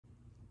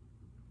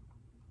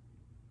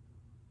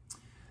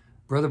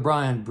Brother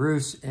Brian,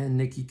 Bruce, and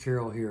Nikki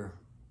Carroll here.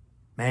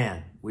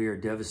 Man, we are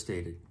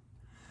devastated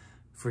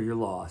for your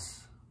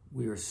loss.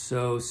 We are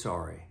so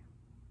sorry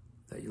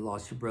that you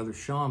lost your brother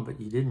Shawn, but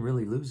you didn't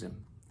really lose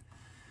him.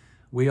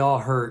 We all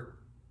hurt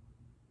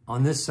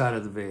on this side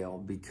of the veil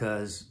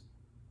because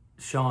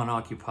Shawn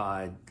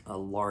occupied a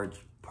large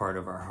part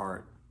of our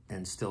heart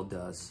and still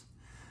does.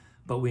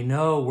 But we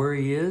know where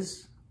he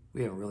is.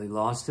 We haven't really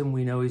lost him.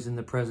 We know he's in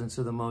the presence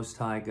of the Most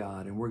High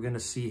God, and we're going to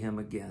see him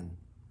again.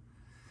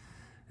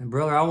 And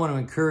brother, I want to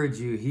encourage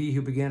you, he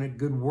who began a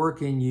good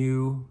work in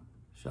you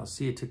shall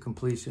see it to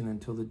completion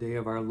until the day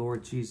of our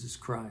Lord Jesus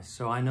Christ.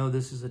 So I know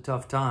this is a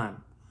tough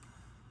time,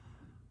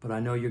 but I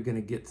know you're going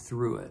to get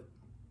through it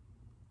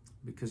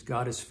because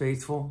God is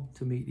faithful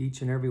to meet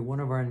each and every one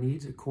of our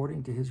needs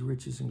according to his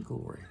riches and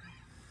glory.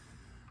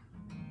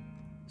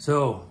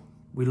 So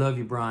we love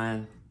you,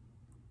 Brian,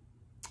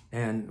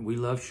 and we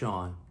love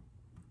Shawn,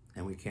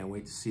 and we can't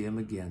wait to see him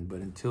again.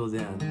 But until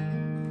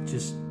then,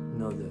 just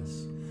know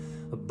this.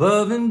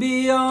 Above and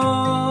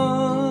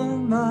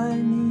beyond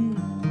my need,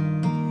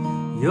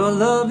 your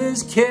love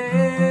has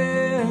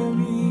carried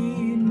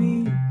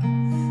me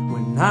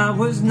when I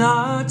was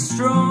not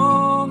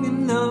strong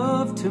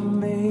enough to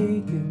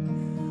make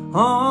it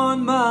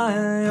on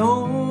my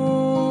own.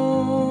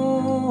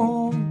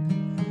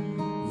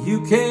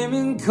 You came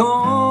and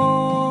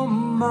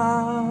calmed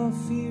my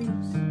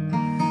fears.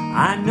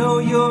 I know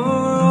you're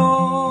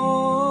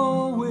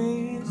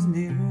always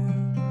near.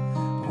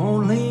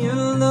 Only your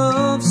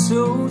love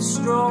so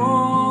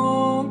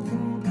strong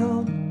can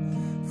come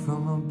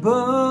from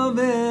above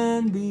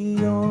and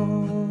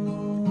beyond.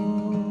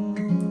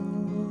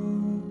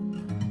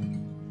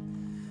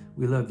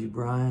 We love you,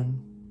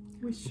 Brian.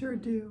 We sure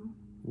do.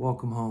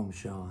 Welcome home,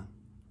 Shawn.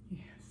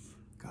 Yes.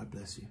 God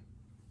bless you.